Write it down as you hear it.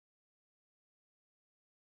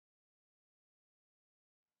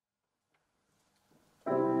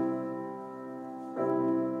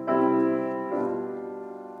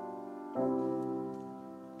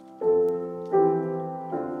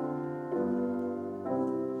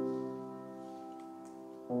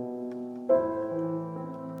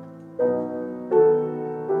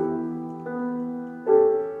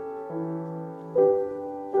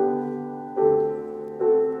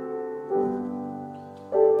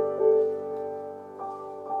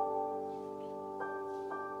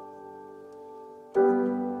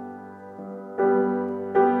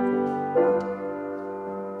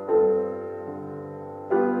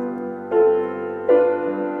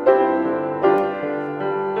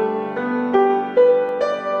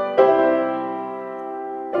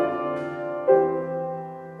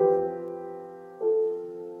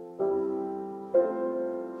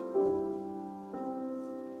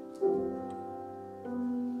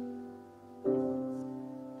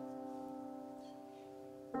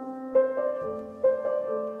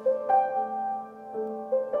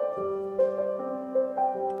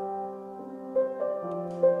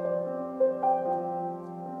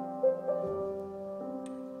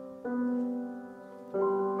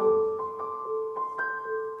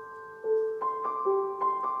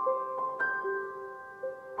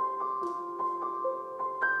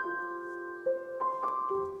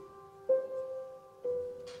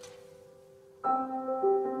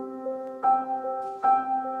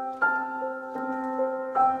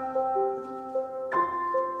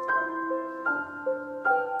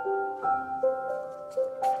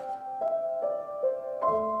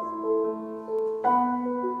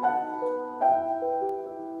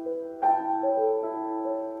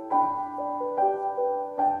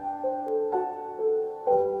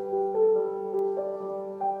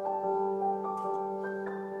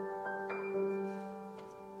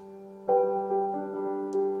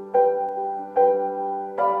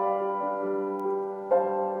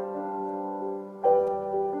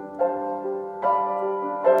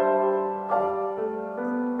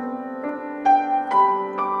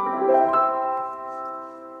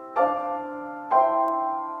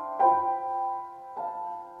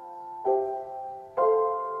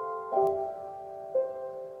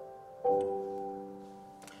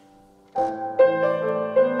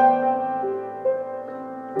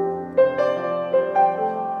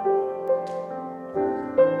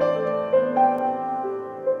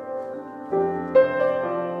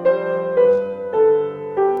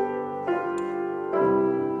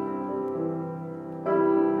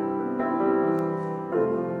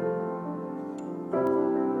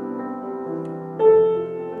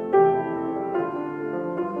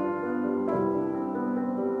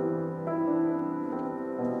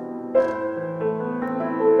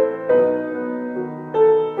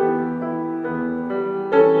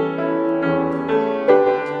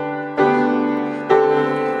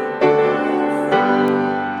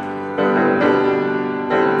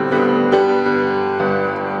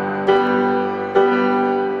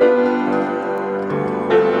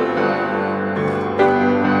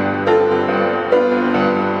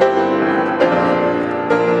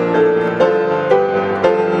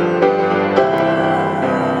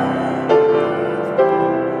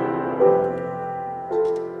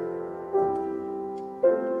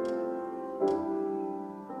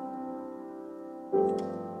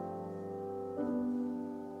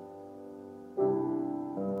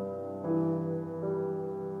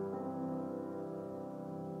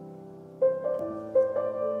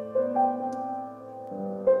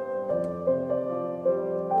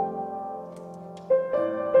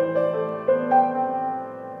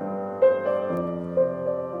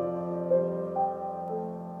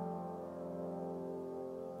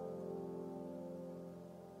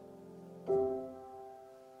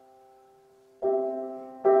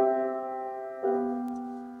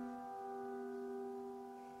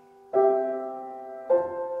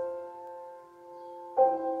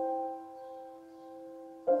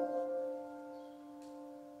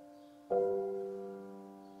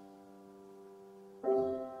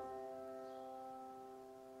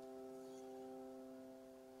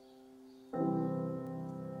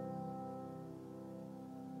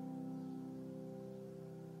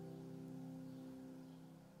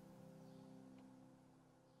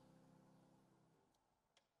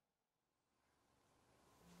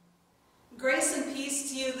Grace and peace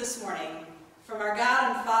to you this morning from our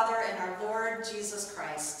God and Father and our Lord Jesus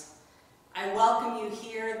Christ. I welcome you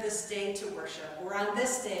here this day to worship, where on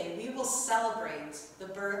this day we will celebrate the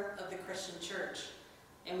birth of the Christian church,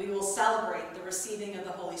 and we will celebrate the receiving of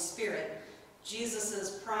the Holy Spirit,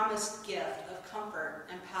 Jesus' promised gift of comfort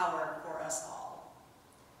and power for us all.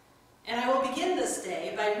 And I will begin this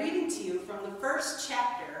day by reading to you from the first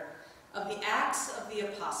chapter of the Acts of the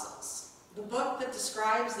Apostles, the book that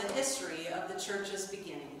describes the history of the church's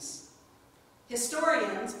beginnings.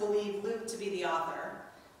 Historians believe Luke to be the author,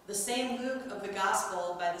 the same Luke of the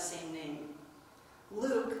Gospel by the same name.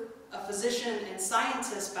 Luke, a physician and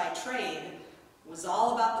scientist by trade, was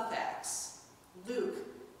all about the facts. Luke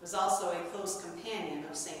was also a close companion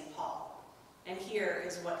of St. Paul, and here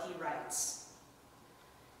is what he writes.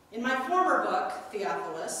 In my former book,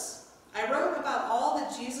 Theophilus, I wrote about all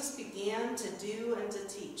that Jesus began to do and to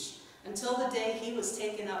teach until the day he was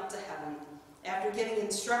taken up to heaven, after giving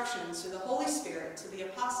instructions through the Holy Spirit to the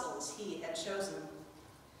apostles he had chosen.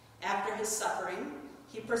 After his suffering,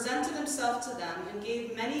 he presented himself to them and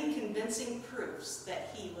gave many convincing proofs that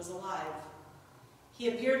he was alive. He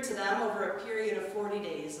appeared to them over a period of 40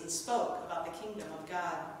 days and spoke about the kingdom of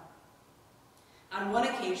God. On one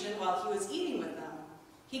occasion, while he was eating with them,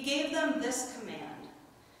 he gave them this command: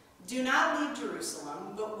 "Do not leave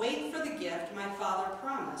Jerusalem, but wait for the gift my Father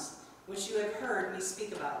promised, which you have heard me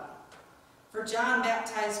speak about. For John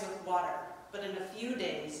baptized with water, but in a few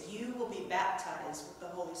days you will be baptized with the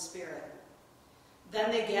Holy Spirit."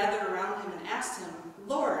 Then they gathered around him and asked him,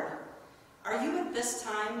 "Lord, are you at this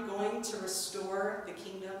time going to restore the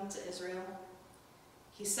kingdom to Israel?"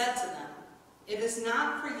 He said to them, "It is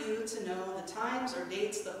not for you to know the times or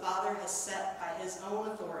dates the Father has set by his own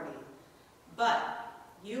authority, but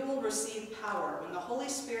you will receive power when the Holy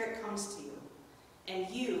Spirit comes to you, and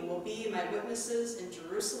you will be my witnesses in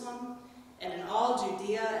Jerusalem and in all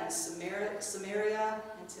Judea and Samaria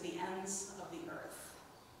and to the ends of the earth."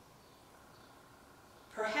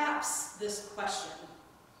 Perhaps this question,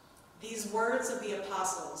 these words of the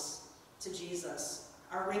apostles to Jesus,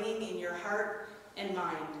 are ringing in your heart and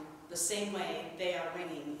mind the same way they are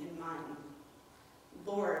ringing in mine.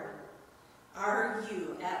 Lord, are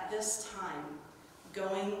you at this time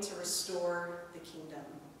going to restore the kingdom?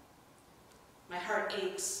 My heart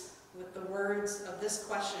aches with the words of this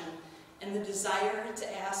question and the desire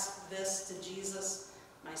to ask this to Jesus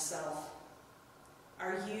myself.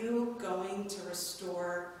 Are you going to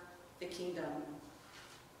restore the kingdom?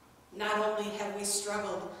 Not only have we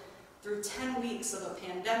struggled through 10 weeks of a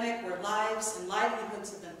pandemic where lives and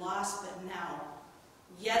livelihoods have been lost, but now,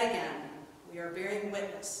 yet again, we are bearing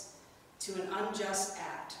witness to an unjust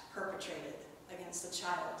act perpetrated against a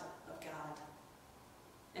child of God.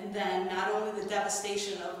 And then, not only the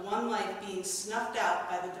devastation of one life being snuffed out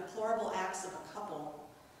by the deplorable acts of a couple,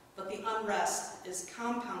 but the unrest is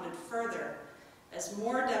compounded further as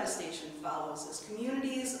more devastation follows, as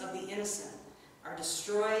communities of the innocent are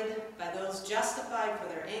destroyed by those justified for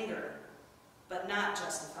their anger, but not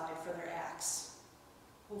justified for their acts.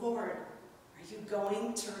 Lord, are you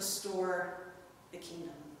going to restore the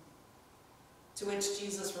kingdom? To which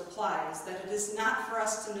Jesus replies that it is not for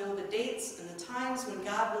us to know the dates and the times when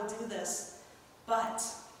God will do this, but,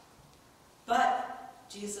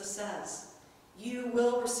 Jesus says, you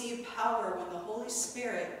will receive power when the Holy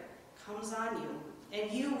Spirit comes on you,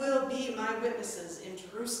 and you will be my witnesses in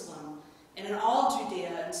Jerusalem and in all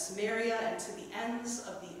Judea and Samaria and to the ends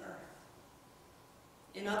of the earth.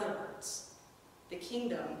 In other words, the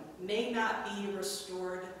kingdom may not be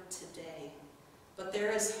restored today, but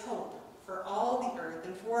there is hope for all the earth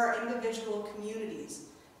and for our individual communities,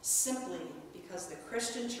 simply because the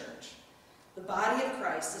Christian church, the body of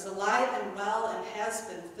Christ, is alive and well and has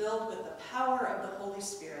been filled with the power of the Holy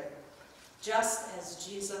Spirit, just as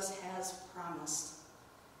Jesus has promised.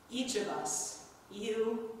 Each of us,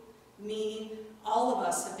 you, me, all of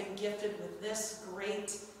us have been gifted with this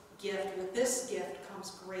great gift. With this gift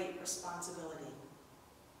comes great responsibility.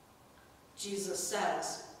 Jesus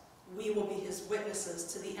says we will be his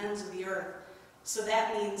witnesses to the ends of the earth. So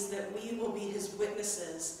that means that we will be his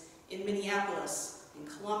witnesses in Minneapolis, in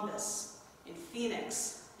Columbus, in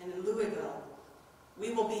Phoenix, and in Louisville.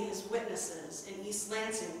 We will be his witnesses in East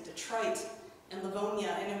Lansing, Detroit, and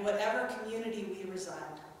Livonia, and in whatever community we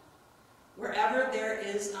reside. Wherever there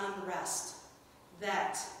is unrest,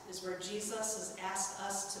 that is where Jesus has asked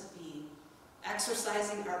us to be,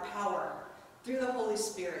 exercising our power through the Holy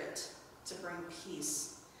Spirit to bring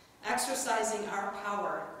peace, exercising our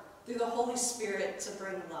power through the Holy Spirit to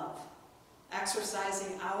bring love,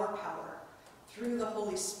 exercising our power through the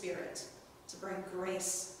Holy Spirit to bring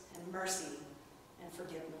grace and mercy and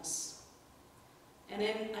forgiveness.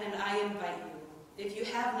 And I invite you, if you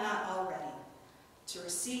have not already, to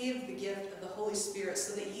receive the gift of the Holy Spirit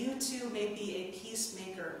so that you too may be a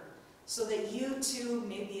peacemaker, so that you too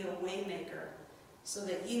may be a waymaker, so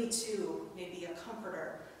that you too may be a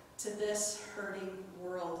comforter to this hurting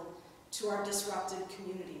world, to our disrupted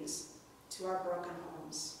communities, to our broken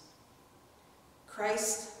homes.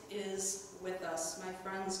 Christ is with us, my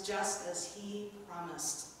friends, just as he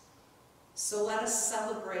promised. So let us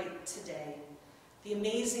celebrate today the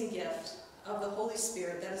amazing gift of the Holy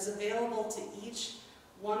Spirit that is available to each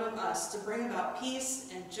one of us to bring about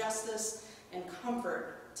peace and justice and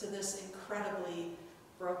comfort to this incredibly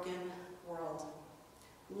broken world.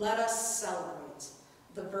 Let us celebrate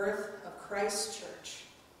the birth of Christ's church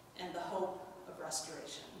and the hope of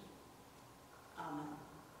restoration. Amen.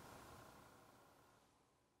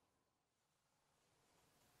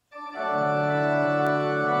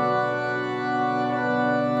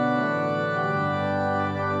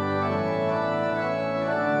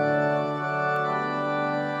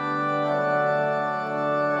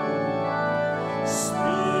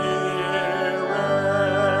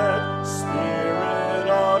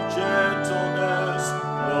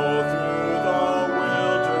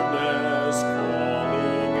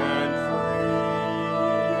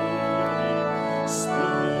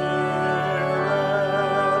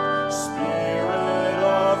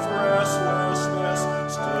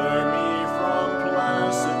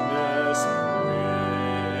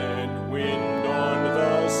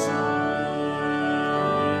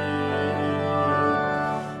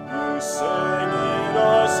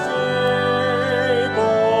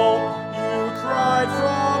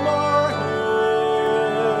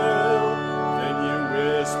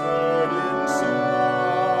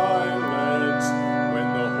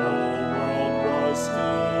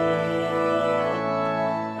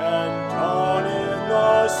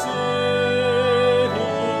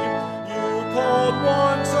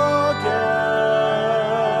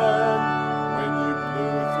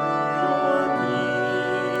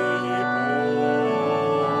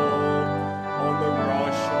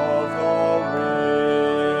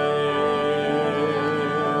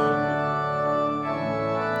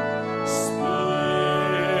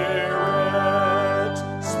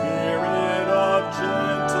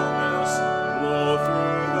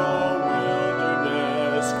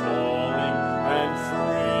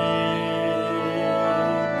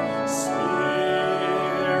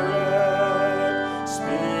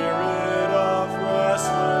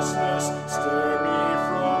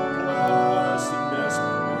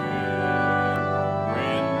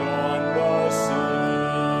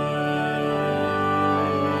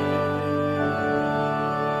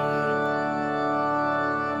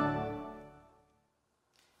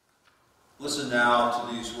 Listen now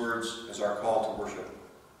to these words as our call to worship.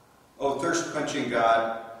 O thirst-quenching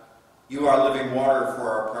God, you are living water for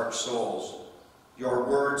our parched souls. Your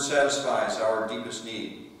word satisfies our deepest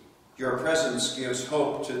need. Your presence gives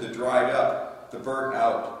hope to the dried up, the burnt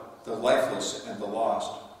out, the lifeless, and the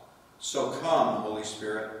lost. So come, Holy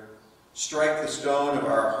Spirit, strike the stone of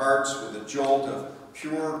our hearts with a jolt of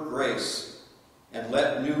pure grace, and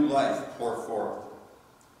let new life pour forth.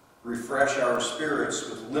 Refresh our spirits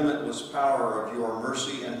with limitless power of your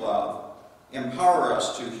mercy and love. Empower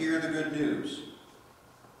us to hear the good news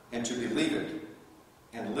and to believe it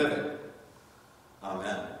and live it.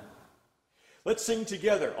 Amen. Let's sing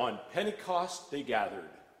together. On Pentecost they gathered.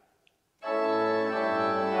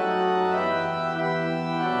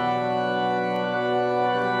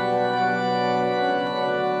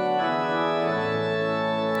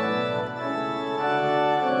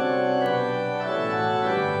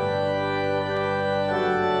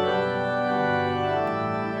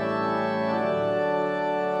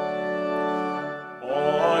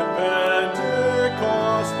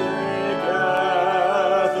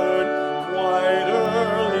 Quite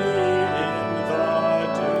early in the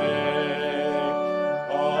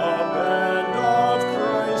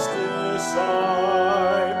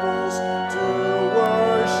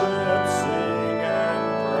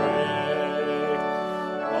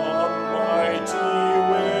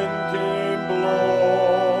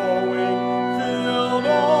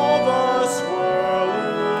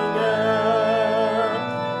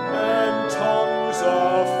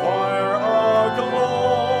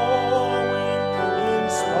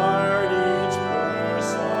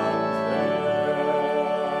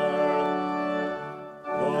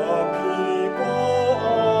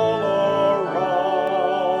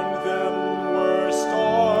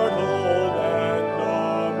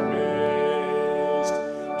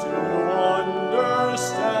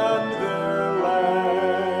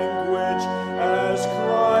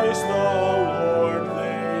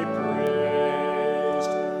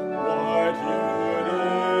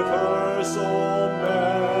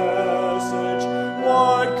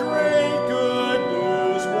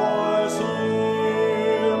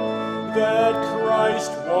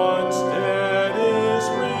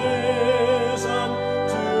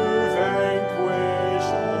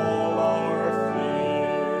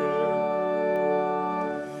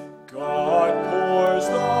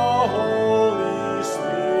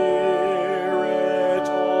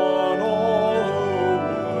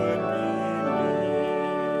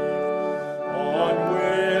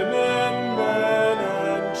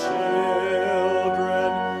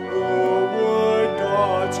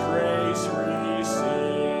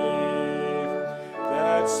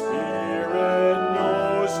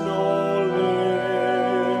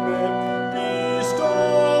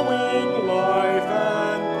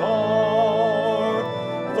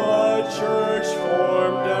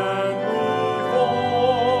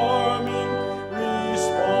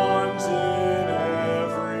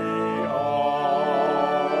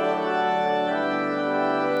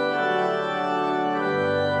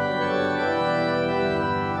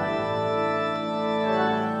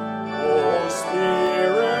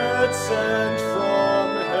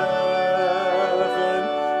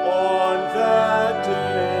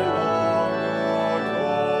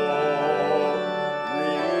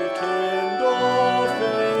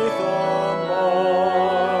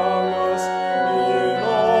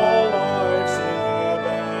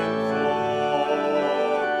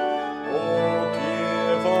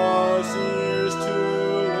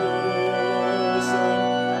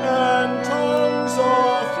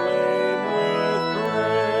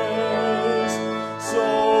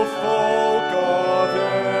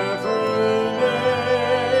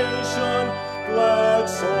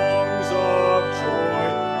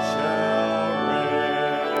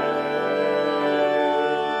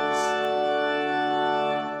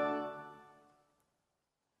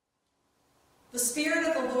The Spirit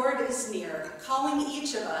of the Lord is near, calling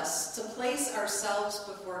each of us to place ourselves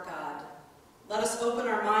before God. Let us open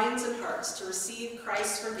our minds and hearts to receive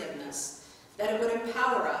Christ's forgiveness, that it would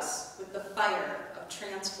empower us with the fire of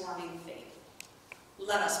transforming faith.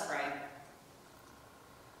 Let us pray.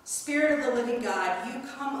 Spirit of the living God, you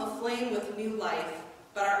come aflame with new life,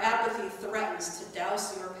 but our apathy threatens to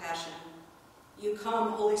douse your passion. You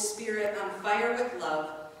come, Holy Spirit, on fire with love,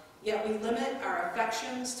 yet we limit our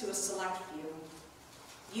affections to a select few.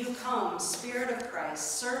 You come, Spirit of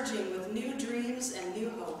Christ, surging with new dreams and new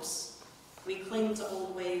hopes. We cling to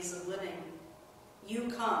old ways of living. You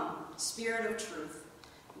come, Spirit of truth,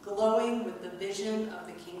 glowing with the vision of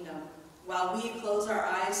the kingdom, while we close our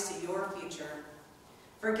eyes to your future.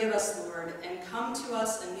 Forgive us, Lord, and come to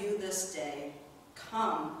us anew this day.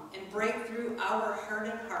 Come and break through our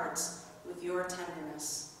hardened hearts with your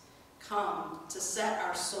tenderness. Come to set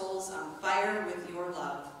our souls on fire with your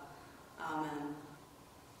love. Amen.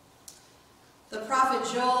 The prophet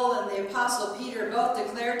Joel and the apostle Peter both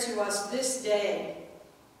declare to us this day,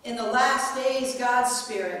 in the last days God's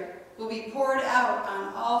Spirit will be poured out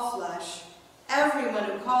on all flesh. Everyone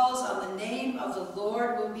who calls on the name of the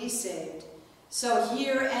Lord will be saved. So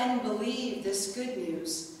hear and believe this good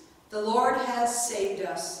news. The Lord has saved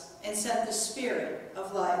us and sent the Spirit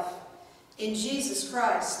of life. In Jesus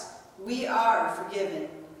Christ, we are forgiven.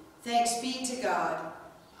 Thanks be to God.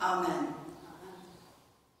 Amen.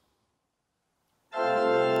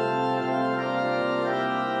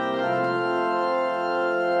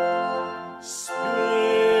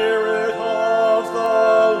 Spirit of the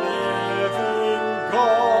living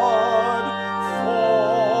God,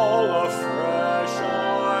 fall afresh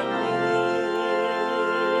on me.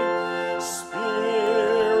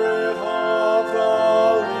 Spirit of the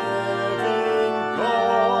living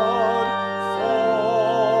God,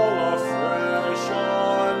 fall afresh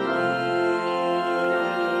on me.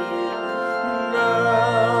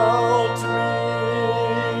 Melt me,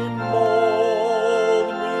 mold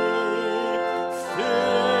me,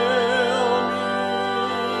 fill me,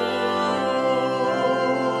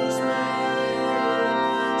 use me.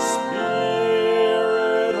 Spirit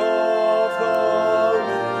of the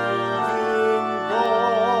living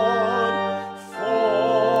God,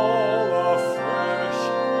 fall afresh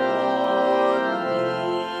on me.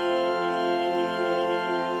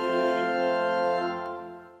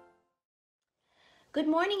 Good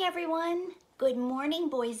morning, everyone. Good morning,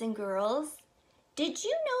 boys and girls. Did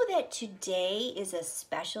you know that today is a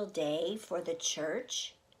special day for the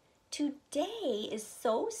church? Today is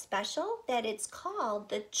so special that it's called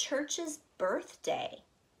the church's birthday.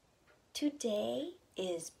 Today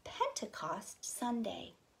is Pentecost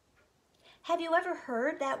Sunday. Have you ever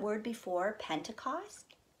heard that word before,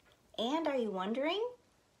 Pentecost? And are you wondering,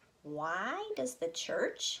 why does the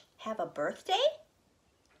church have a birthday?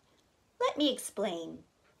 Let me explain.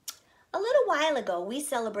 A little while ago, we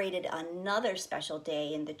celebrated another special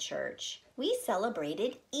day in the church. We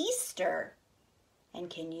celebrated Easter. And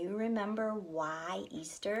can you remember why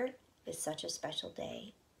Easter is such a special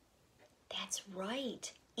day? That's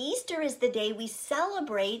right. Easter is the day we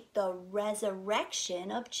celebrate the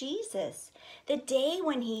resurrection of Jesus, the day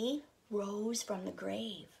when he rose from the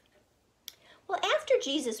grave. Well, after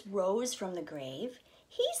Jesus rose from the grave,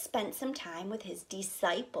 he spent some time with his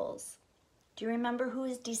disciples. Do you remember who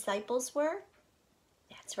his disciples were?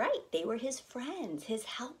 That's right, they were his friends, his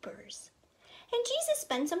helpers. And Jesus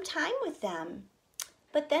spent some time with them.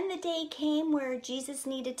 But then the day came where Jesus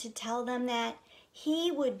needed to tell them that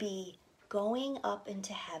he would be going up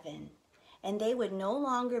into heaven, and they would no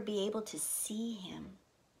longer be able to see him.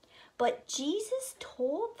 But Jesus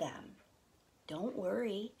told them, don't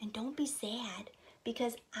worry and don't be sad,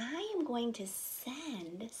 because I am going to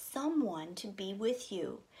send someone to be with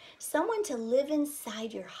you, someone to live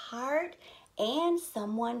inside your heart, and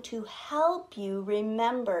someone to help you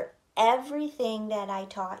remember everything that I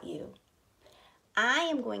taught you. I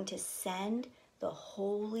am going to send the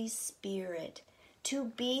Holy Spirit to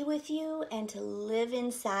be with you and to live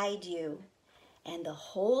inside you. And the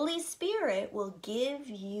Holy Spirit will give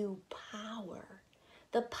you power,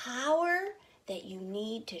 the power that you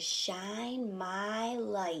need to shine my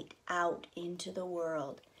light out into the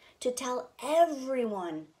world, to tell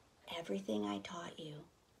everyone everything I taught you.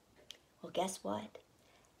 Well, guess what?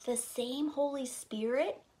 The same Holy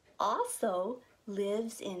Spirit also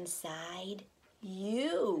lives inside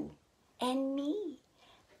you and me.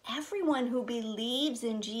 Everyone who believes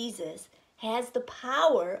in Jesus has the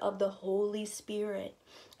power of the Holy Spirit.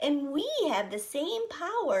 And we have the same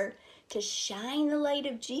power to shine the light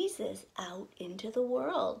of Jesus out into the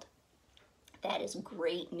world. That is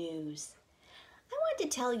great news. I want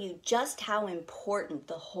to tell you just how important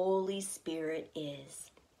the Holy Spirit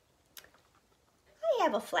is. I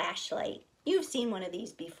have a flashlight. You've seen one of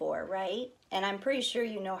these before, right? And I'm pretty sure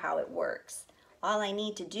you know how it works. All I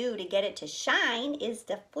need to do to get it to shine is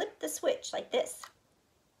to flip the switch like this.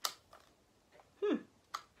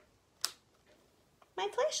 My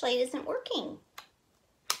flashlight isn't working.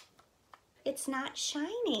 It's not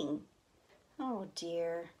shining. Oh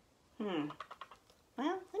dear. Well,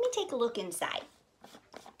 let me take a look inside.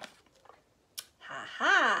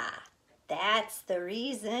 Ha! That's the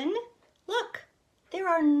reason. Look, there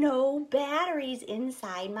are no batteries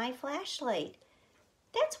inside my flashlight.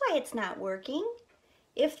 That's why it's not working.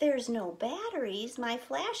 If there's no batteries, my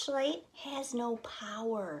flashlight has no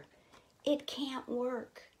power. It can't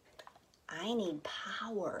work. I need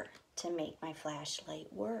power to make my flashlight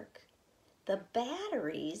work. The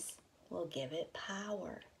batteries will give it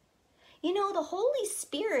power. You know, the Holy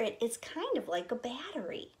Spirit is kind of like a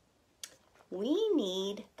battery. We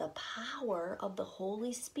need the power of the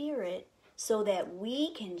Holy Spirit so that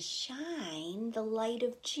we can shine the light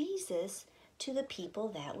of Jesus to the people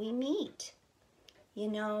that we meet. You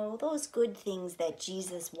know, those good things that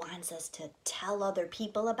Jesus wants us to tell other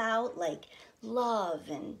people about, like love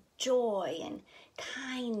and joy and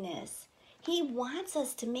kindness. He wants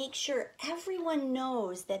us to make sure everyone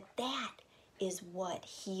knows that that is what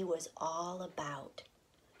he was all about.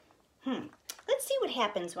 Let's see what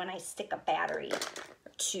happens when I stick a battery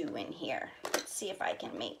or two in here. Let's see if I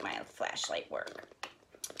can make my flashlight work.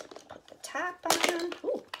 Put the top on.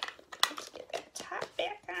 Ooh, let's get that top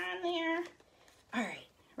back on there. All right,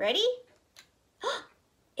 ready?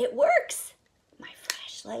 It works. My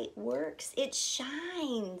flashlight works. It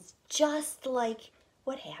shines just like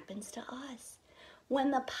what happens to us. When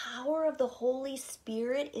the power of the Holy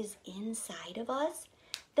Spirit is inside of us,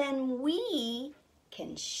 then we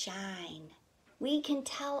can shine. We can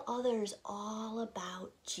tell others all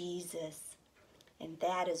about Jesus. And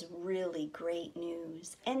that is really great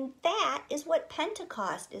news. And that is what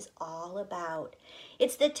Pentecost is all about.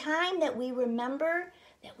 It's the time that we remember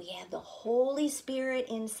that we have the Holy Spirit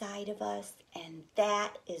inside of us, and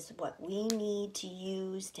that is what we need to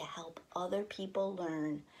use to help other people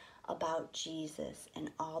learn about Jesus and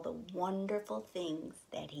all the wonderful things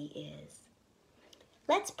that he is.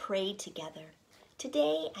 Let's pray together.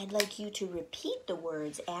 Today, I'd like you to repeat the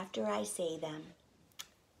words after I say them.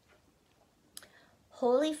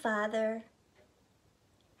 Holy Father,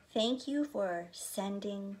 thank you for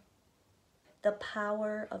sending the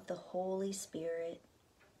power of the Holy Spirit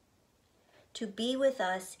to be with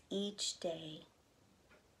us each day.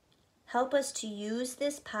 Help us to use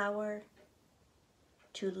this power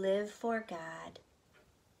to live for God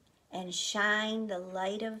and shine the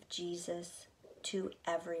light of Jesus to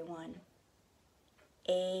everyone.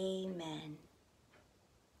 Amen.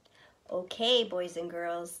 Okay, boys and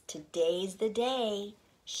girls, today's the day.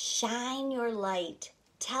 Shine your light.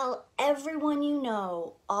 Tell everyone you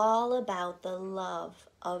know all about the love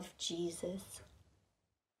of Jesus.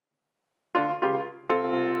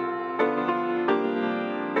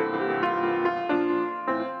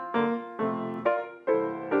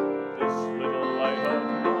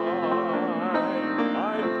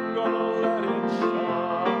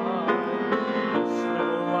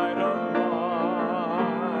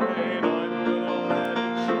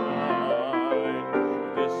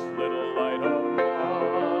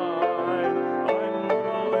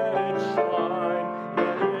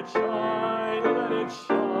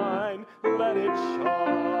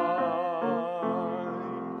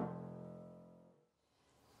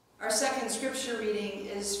 Our second scripture reading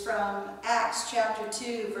is from Acts chapter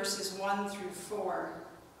 2, verses 1 through 4.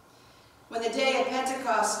 When the day of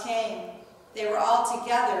Pentecost came, they were all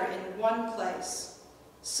together in one place.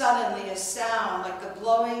 Suddenly a sound like the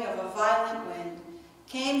blowing of a violent wind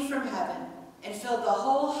came from heaven and filled the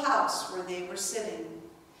whole house where they were sitting.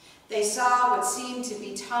 They saw what seemed to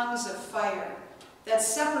be tongues of fire that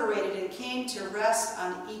separated and came to rest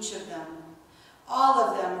on each of them. All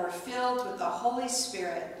of them were filled with the Holy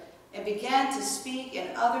Spirit and began to speak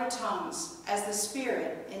in other tongues as the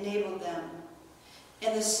Spirit enabled them.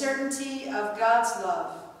 In the certainty of God's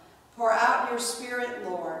love, pour out your Spirit,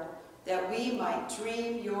 Lord, that we might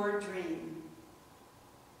dream your dream.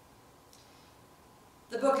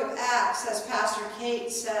 The book of Acts, as Pastor Kate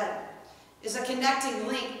said, is a connecting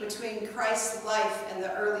link between Christ's life and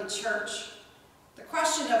the early church. The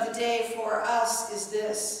question of the day for us is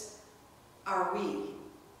this: are we,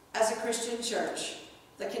 as a Christian church,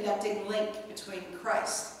 the connecting link between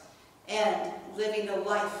Christ and living the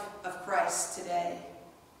life of Christ today?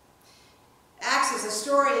 Acts is a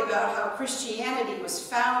story about how Christianity was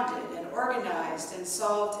founded and organized recognized and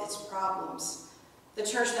solved its problems. The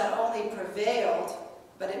church not only prevailed,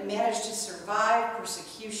 but it managed to survive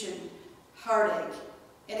persecution, heartache,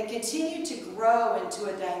 and it continued to grow into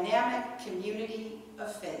a dynamic community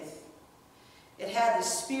of faith. It had the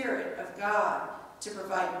Spirit of God to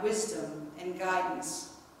provide wisdom and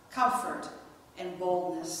guidance, comfort and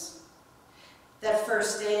boldness. That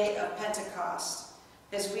first day of Pentecost,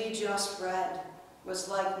 as we just read, was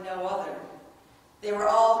like no other. They were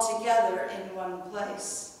all together in one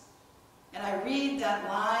place. And I read that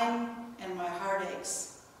line and my heart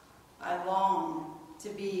aches. I long to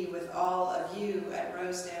be with all of you at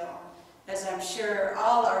Rosedale, as I'm sure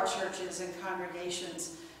all our churches and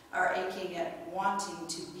congregations are aching at wanting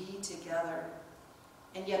to be together.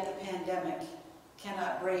 And yet the pandemic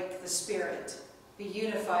cannot break the Spirit. He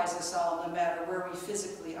unifies us all no matter where we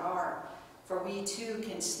physically are, for we too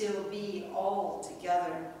can still be all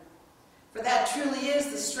together. For that truly is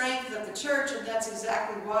the strength of the church, and that's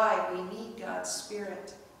exactly why we need God's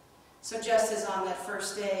Spirit. So just as on that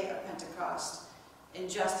first day of Pentecost, and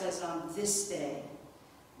just as on this day,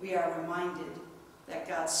 we are reminded that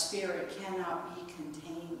God's Spirit cannot be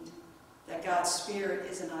contained, that God's Spirit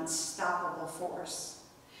is an unstoppable force,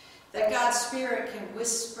 that God's Spirit can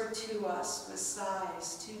whisper to us with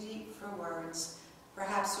sighs too deep for words,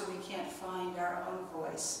 perhaps when we can't find our own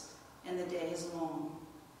voice and the day is long.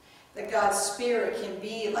 That God's Spirit can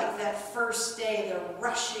be like that first day, the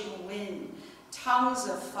rushing wind, tongues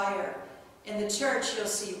of fire. In the church, you'll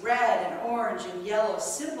see red and orange and yellow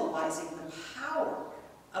symbolizing the power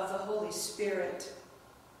of the Holy Spirit.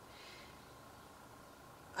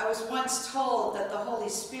 I was once told that the Holy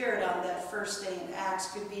Spirit on that first day in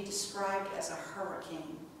Acts could be described as a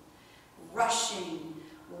hurricane, rushing,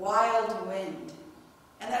 wild wind.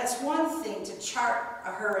 And that it's one thing to chart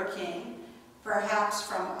a hurricane, perhaps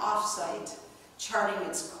from off-site, charting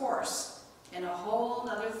its course, and a whole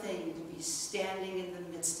other thing to be standing in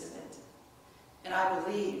the midst of it. And I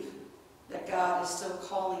believe that God is still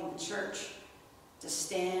calling the church to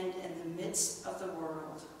stand in the midst of the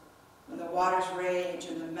world. When the waters rage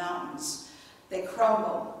and the mountains, they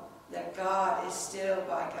crumble, that God is still,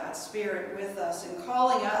 by God's Spirit, with us and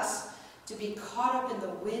calling us to be caught up in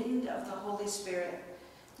the wind of the Holy Spirit,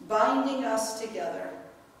 binding us together,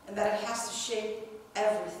 and that it has to shape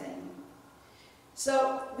everything.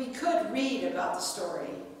 So we could read about the story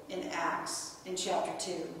in Acts in chapter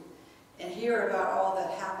 2 and hear about all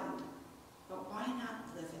that happened, but why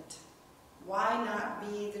not live it? Why not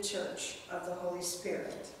be the church of the Holy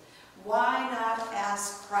Spirit? Why not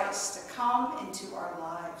ask Christ to come into our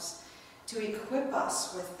lives, to equip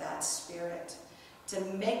us with that Spirit, to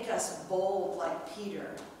make us bold like Peter?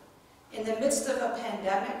 In the midst of a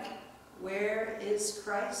pandemic, where is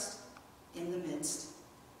Christ? In the midst.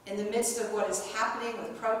 In the midst of what is happening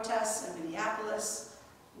with protests in Minneapolis,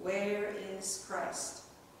 where is Christ?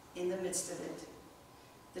 In the midst of it.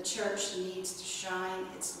 The church needs to shine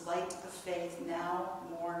its light of faith now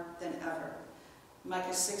more than ever.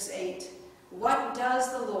 Micah 6:8. What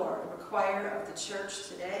does the Lord require of the church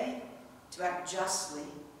today? To act justly,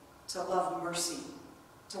 to love mercy,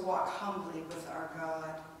 to walk humbly with our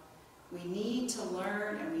God. We need to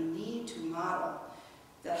learn and we need to model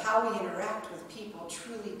that how we interact with people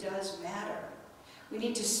truly does matter. We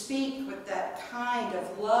need to speak with that kind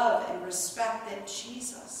of love and respect that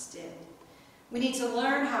Jesus did. We need to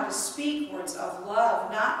learn how to speak words of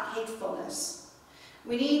love, not hatefulness.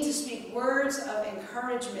 We need to speak words of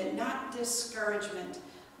encouragement, not discouragement.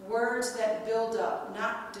 Words that build up,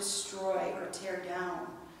 not destroy or tear down.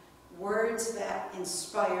 Words that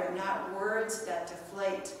inspire, not words that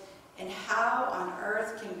deflate. And how on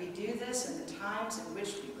earth can we do this in the times in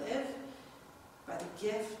which we live? By the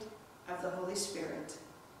gift of the Holy Spirit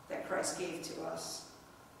that Christ gave to us.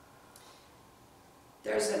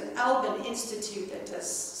 There's an Alban Institute that does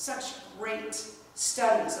such great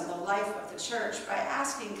studies on the life of the church by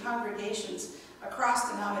asking congregations across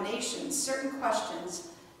denominations certain questions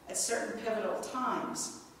at certain pivotal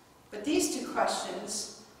times. But these two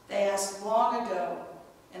questions they asked long ago,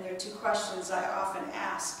 and they're two questions I often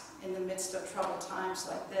ask in the midst of troubled times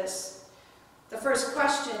like this. The first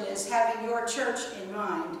question is, having your church in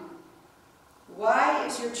mind, why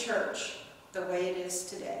is your church the way it is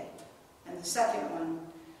today? And the second one,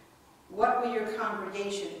 what will your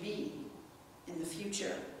congregation be in the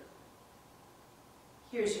future?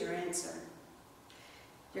 Here's your answer.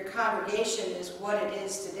 Your congregation is what it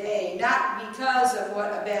is today, not because of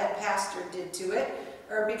what a bad pastor did to it,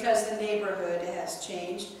 or because the neighborhood has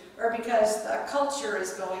changed, or because the culture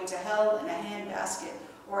is going to hell in a handbasket,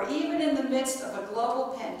 or even in the midst of a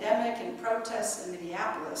global pandemic and protests in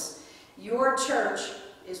Minneapolis. Your church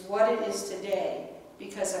is what it is today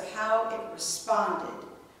because of how it responded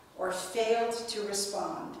or failed to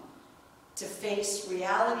respond to face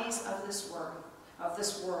realities of this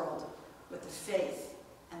world with the faith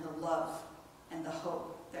and the love and the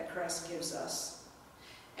hope that Christ gives us.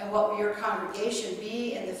 And what will your congregation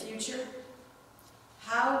be in the future?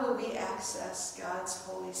 How will we access God's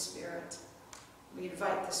Holy Spirit? We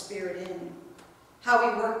invite the Spirit in.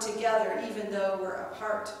 How we work together even though we're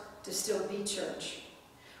apart to still be church.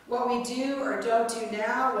 What we do or don't do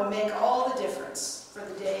now will make all the difference for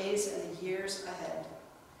the days and the years ahead.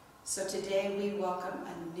 So today we welcome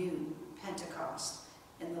a new Pentecost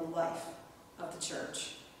in the life of the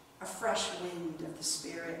church. A fresh wind of the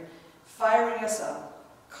Spirit firing us up,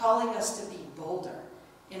 calling us to be bolder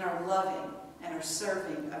in our loving and our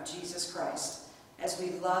serving of Jesus Christ as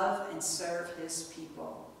we love and serve his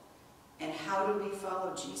people. And how do we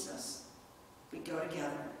follow Jesus? We go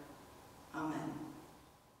together. Amen.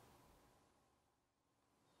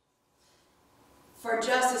 For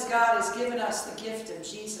just as God has given us the gift of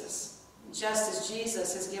Jesus, just as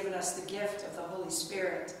Jesus has given us the gift of the Holy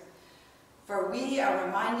Spirit, for we are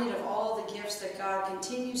reminded of all the gifts that God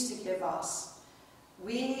continues to give us.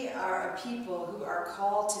 We are a people who are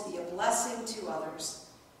called to be a blessing to others.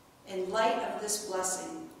 In light of this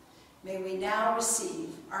blessing, may we now receive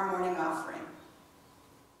our morning offering.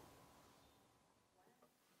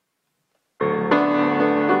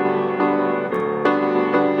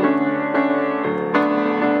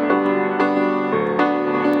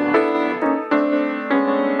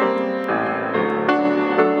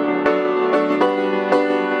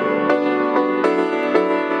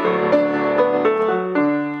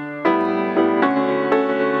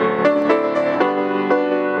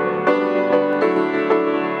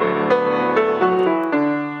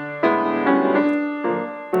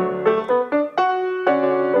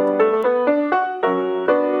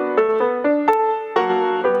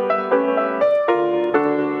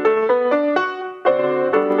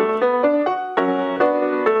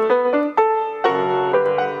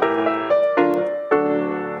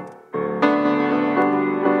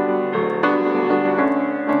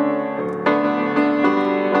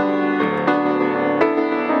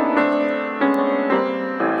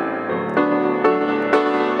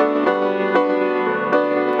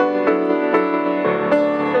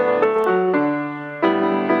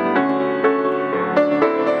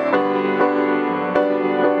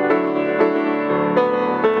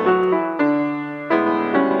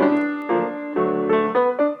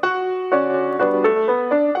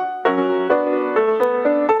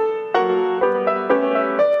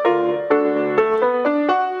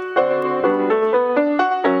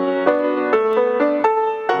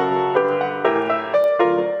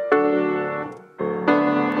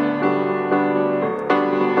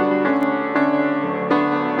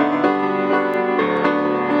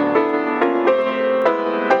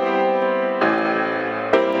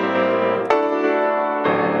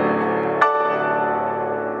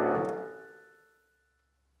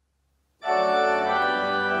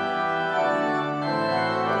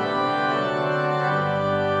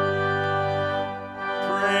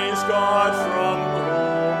 God from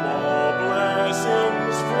whom all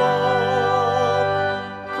blessings flow.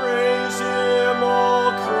 Praise him,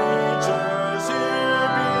 all creatures here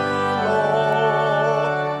below.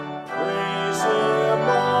 Praise him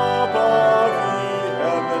above, ye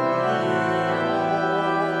heavenly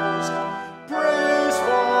hosts. Praise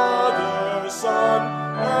Father, Son,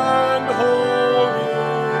 and Holy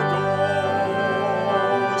Ghost.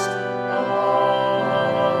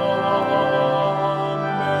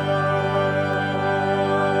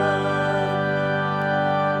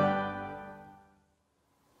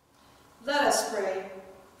 Let us pray.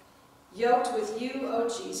 Yoked with you, O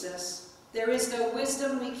Jesus, there is no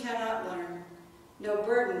wisdom we cannot learn, no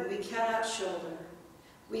burden we cannot shoulder.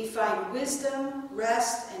 We find wisdom,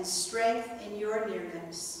 rest, and strength in your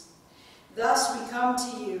nearness. Thus we come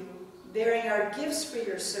to you, bearing our gifts for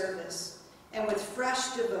your service, and with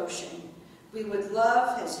fresh devotion, we would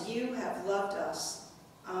love as you have loved us.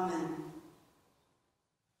 Amen.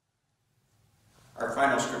 Our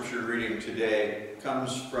final scripture reading today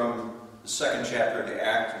comes from the second chapter of the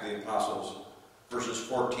Acts of the Apostles, verses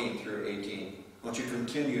 14 through 18. Won't you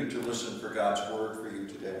continue to listen for God's word for you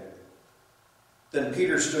today? Then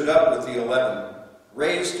Peter stood up with the 11,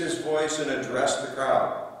 raised his voice, and addressed the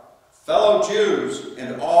crowd. Fellow Jews,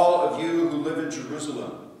 and all of you who live in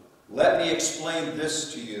Jerusalem, let me explain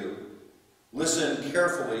this to you. Listen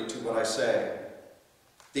carefully to what I say.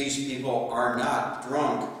 These people are not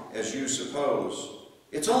drunk, as you suppose.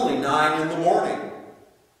 It's only 9 in the morning.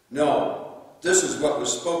 No, this is what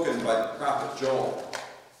was spoken by the prophet Joel.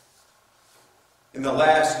 In the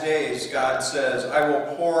last days, God says, I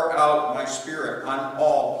will pour out my Spirit on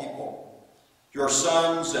all people. Your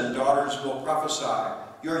sons and daughters will prophesy.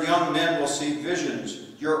 Your young men will see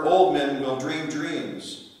visions. Your old men will dream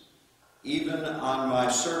dreams. Even on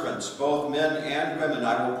my servants, both men and women,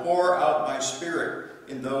 I will pour out my Spirit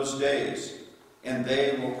in those days, and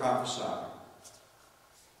they will prophesy.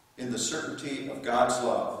 In the certainty of God's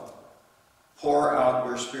love, pour out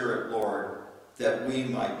your Spirit, Lord, that we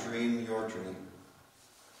might dream your dream.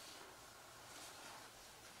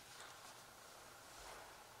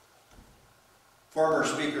 Former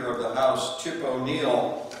Speaker of the House, Tip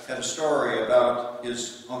O'Neill, had a story about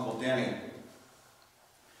his Uncle Denny.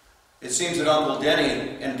 It seems that Uncle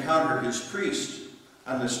Denny encountered his priest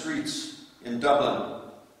on the streets in Dublin.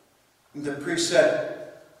 And the priest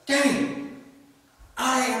said, Denny,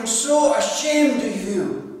 I am so ashamed of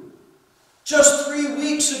you. Just 3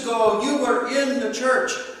 weeks ago, you were in the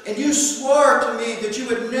church, and you swore to me that you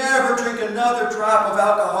would never drink another drop of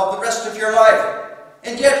alcohol the rest of your life.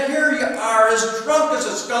 And yet here you are, as drunk as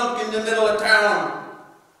a skunk in the middle of town.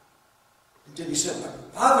 And then he said, but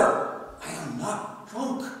Father, I am not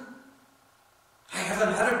drunk. I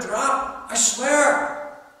haven't had a drop, I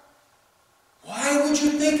swear. Why would you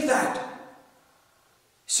think that?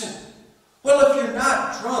 He said, well, if you're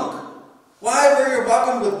not drunk, why were you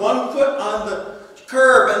walking with one foot on the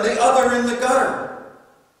curb and the other in the gutter?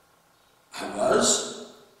 I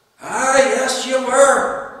was. Ah, yes, you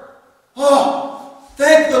were. Oh,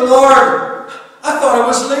 thank the Lord. I thought I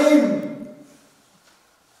was lame.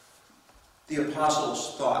 The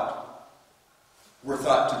apostles were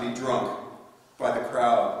thought to be drunk by the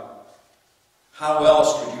crowd. How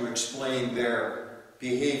else could you explain their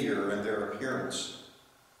behavior and their appearance?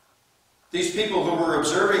 These people who were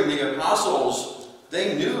observing the apostles,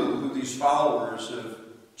 they knew who these followers of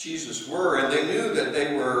Jesus were, and they knew that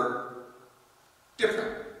they were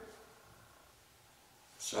different.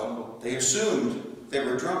 So they assumed they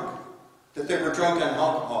were drunk, that they were drunk on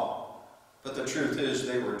alcohol. But the truth is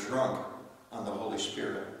they were drunk on the Holy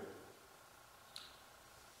Spirit.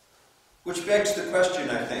 Which begs the question,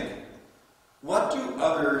 I think, what do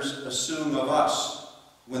others assume of us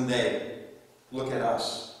when they look at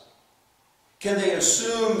us? Can they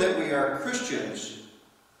assume that we are Christians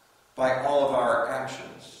by all of our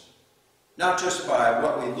actions? Not just by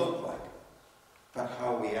what we look like, but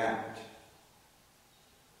how we act.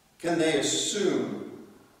 Can they assume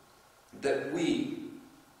that we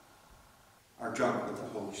are drunk with the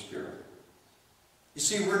Holy Spirit? You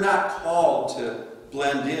see, we're not called to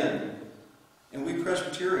blend in. And we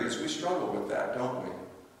Presbyterians, we struggle with that, don't we?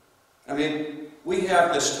 I mean, we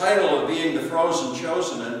have this title of being the frozen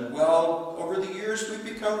chosen, and, well, over the years we've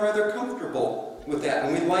become rather comfortable with that,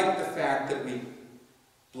 and we like the fact that we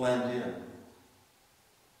blend in.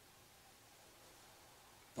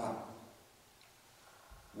 But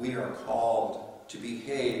we are called to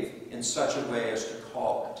behave in such a way as to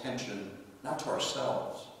call attention, not to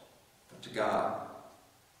ourselves, but to God.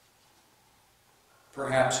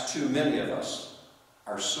 Perhaps too many of us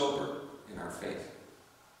are sober in our faith.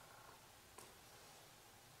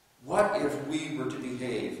 What if we were to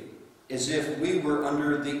behave as if we were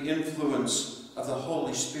under the influence of the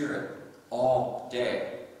Holy Spirit all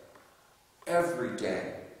day, every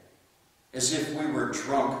day, as if we were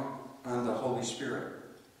drunk on the Holy Spirit?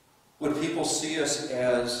 Would people see us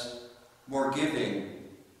as more giving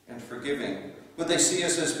and forgiving? Would they see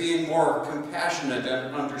us as being more compassionate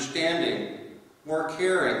and understanding, more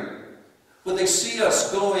caring? Would they see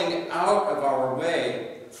us going out of our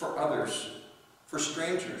way for others, for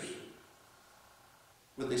strangers?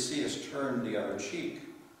 Would they see us turn the other cheek?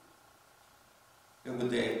 And would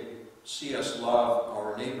they see us love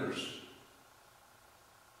our neighbors?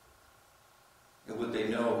 And would they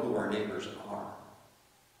know who our neighbors are?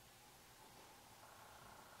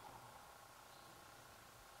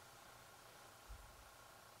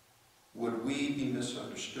 Would we be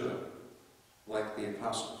misunderstood like the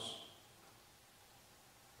apostles?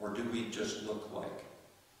 Or do we just look like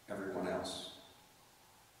everyone else?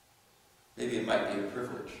 Maybe it might be a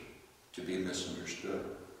privilege to be misunderstood.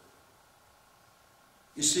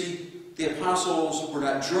 You see, the apostles were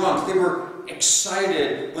not drunk. They were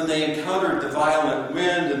excited when they encountered the violent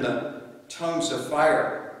wind and the tongues of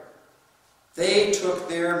fire. They took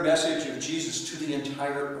their message of Jesus to the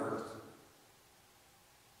entire earth.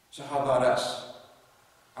 So how about us?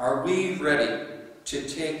 Are we ready to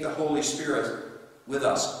take the Holy Spirit with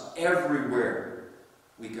us everywhere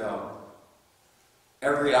we go?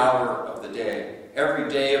 Every hour of the day, every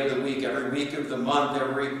day of the week, every week of the month,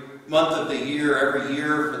 every month of the year, every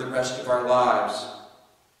year for the rest of our lives.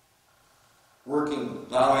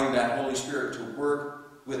 allowing that Holy Spirit to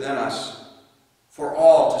work within us for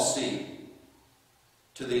all to see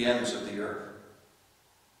to the ends of the earth.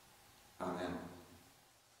 Amen.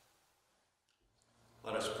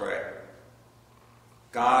 Let us pray.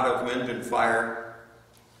 God of wind and fire,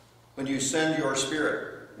 when you send your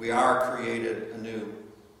Spirit, we are created anew.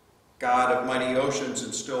 God of mighty oceans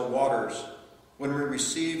and still waters, when we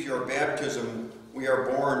receive your baptism, we are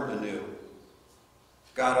born anew.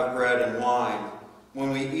 God of bread and wine,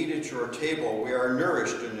 when we eat at your table, we are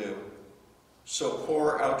nourished anew. So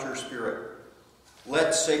pour out your Spirit.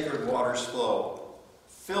 Let sacred waters flow.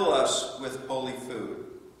 Fill us with holy food.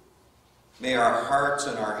 May our hearts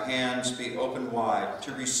and our hands be open wide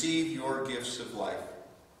to receive your gifts of life.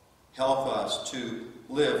 Help us to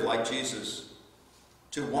live like Jesus,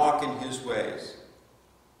 to walk in his ways,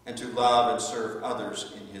 and to love and serve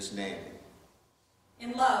others in his name.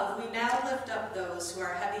 In love, we now lift up those who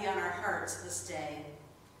are heavy on our hearts this day.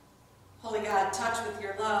 Holy God, touch with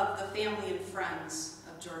your love the family and friends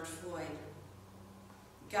of George Floyd.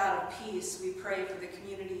 God of peace, we pray for the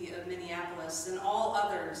community of Minneapolis and all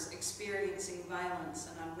others experiencing violence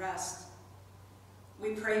and unrest.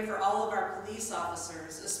 We pray for all of our police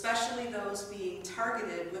officers, especially those being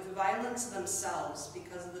targeted with violence themselves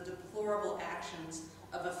because of the deplorable actions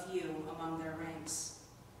of a few among their ranks.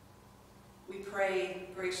 We pray,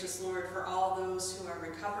 gracious Lord, for all those who are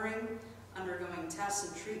recovering, undergoing tests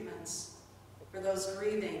and treatments, for those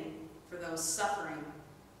grieving, for those suffering,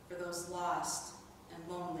 for those lost and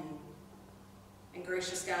lonely. And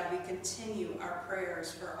gracious God, we continue our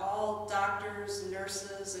prayers for all doctors,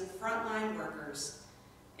 nurses, and frontline workers,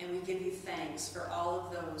 and we give you thanks for all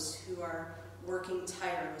of those who are working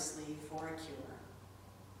tirelessly for a cure.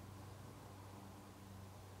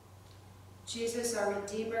 Jesus, our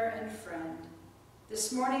Redeemer and friend,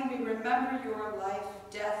 this morning we remember your life,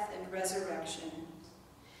 death, and resurrection.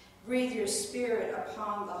 Breathe your Spirit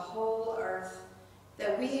upon the whole earth,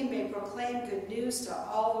 that we may proclaim good news to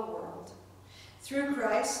all the world. Through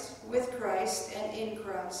Christ, with Christ, and in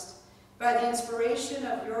Christ, by the inspiration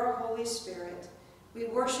of your Holy Spirit, we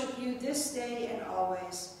worship you this day and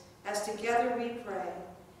always, as together we pray.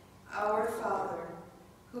 Our Father,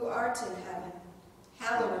 who art in heaven,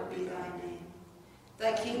 hallowed be thy name.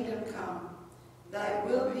 Thy kingdom come, thy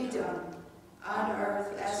will be done, on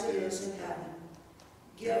earth as it is in heaven.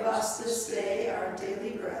 Give us this day our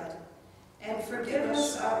daily bread, and forgive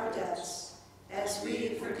us our debts, as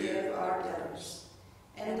we forgive our debtors.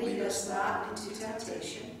 And lead us not into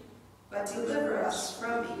temptation, but deliver us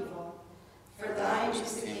from evil. For thine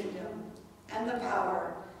is the kingdom, and the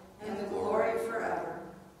power, and the glory forever.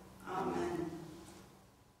 Amen.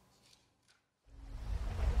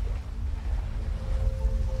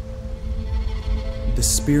 The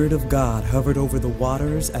Spirit of God hovered over the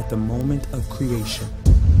waters at the moment of creation,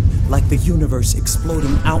 like the universe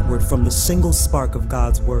exploding outward from the single spark of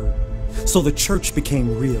God's word. So the church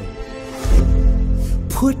became real.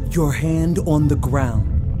 Put your hand on the ground.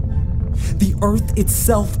 The earth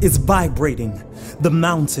itself is vibrating. The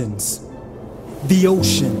mountains, the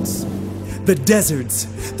oceans, the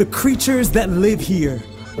deserts, the creatures that live here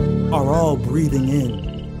are all breathing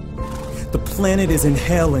in. The planet is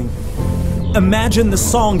inhaling. Imagine the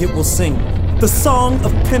song it will sing, the song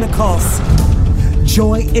of Pentecost.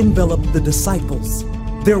 Joy enveloped the disciples.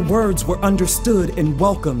 Their words were understood and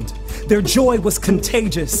welcomed. Their joy was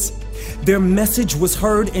contagious. Their message was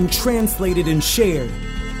heard and translated and shared.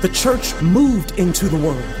 The church moved into the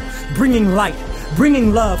world, bringing light,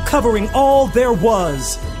 bringing love, covering all there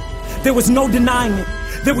was. There was no denying it.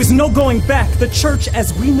 There was no going back. The church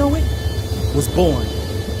as we know it was born.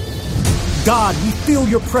 God, we feel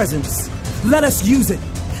your presence. Let us use it.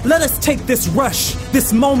 Let us take this rush,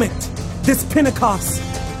 this moment, this Pentecost,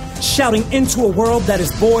 shouting into a world that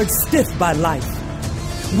is bored stiff by life.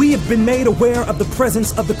 We have been made aware of the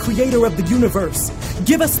presence of the Creator of the universe.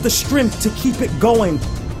 Give us the strength to keep it going.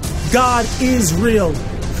 God is real.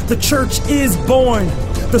 The church is born.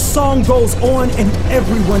 The song goes on and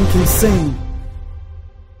everyone can sing.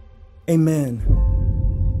 Amen.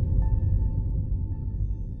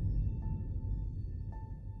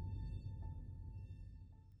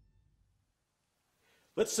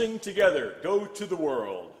 Let's sing together, Go to the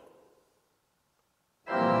World.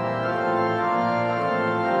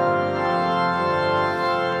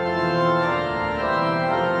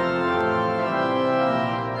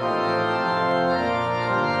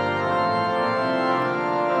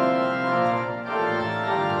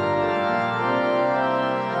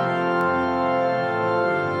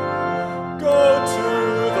 Go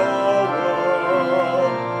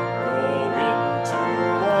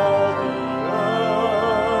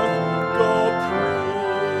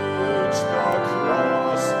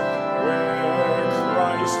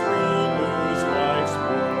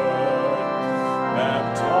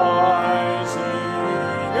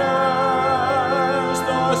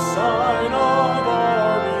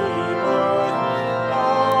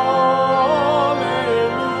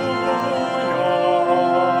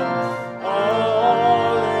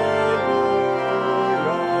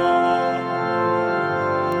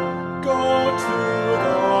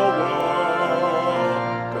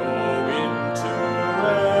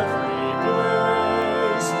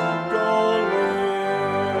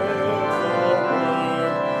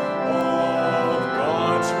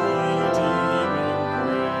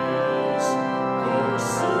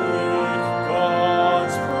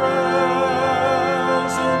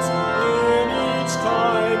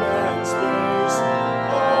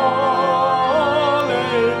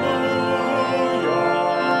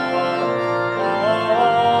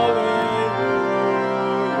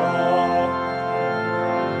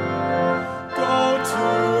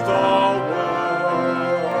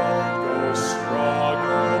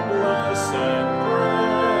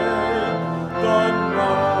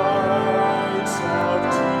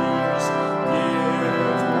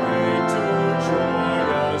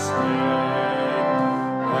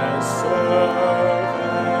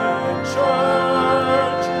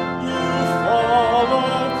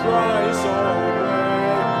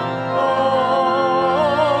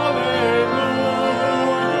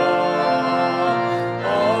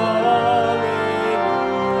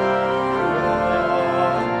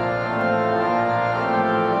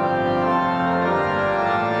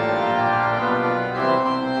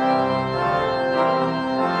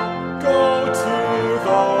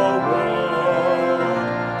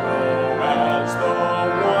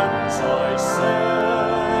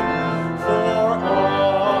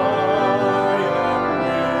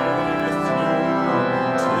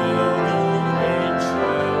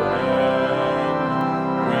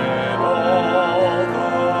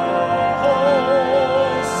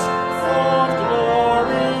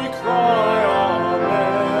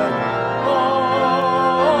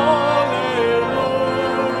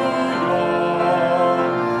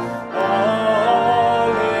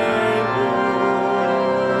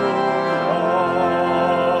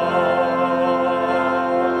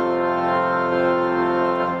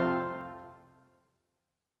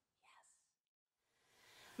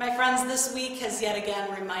My friends, this week has yet again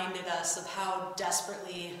reminded us of how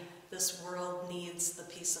desperately this world needs the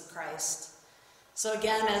peace of Christ. So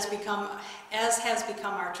again, as has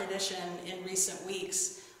become our tradition in recent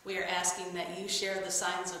weeks, we are asking that you share the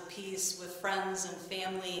signs of peace with friends and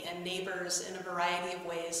family and neighbors in a variety of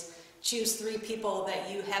ways. Choose 3 people that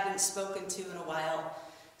you haven't spoken to in a while.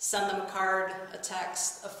 Send them a card, a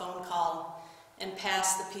text, a phone call, and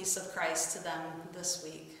pass the peace of Christ to them this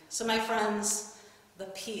week. So my friends, the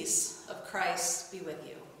peace of Christ be with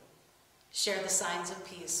you. Share the signs of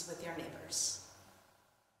peace with your neighbors.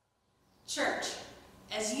 Church,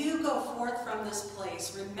 as you go forth from this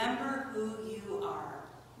place, remember who you are.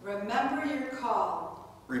 Remember your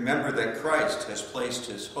call. Remember that Christ has placed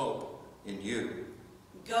his hope in you.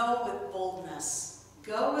 Go with boldness.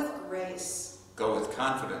 Go with grace. Go with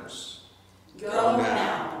confidence. Go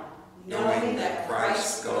now, knowing that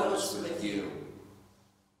Christ goes with you.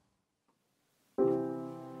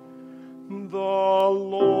 The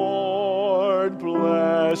Lord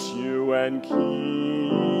bless you and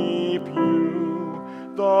keep you.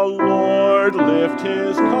 The Lord lift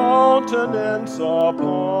his countenance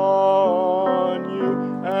upon you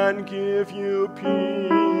and give you peace,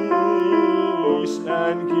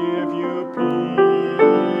 and give you peace.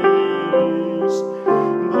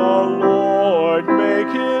 The Lord make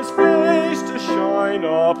his face to shine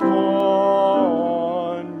upon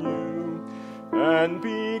you and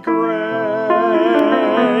be gracious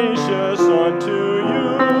unto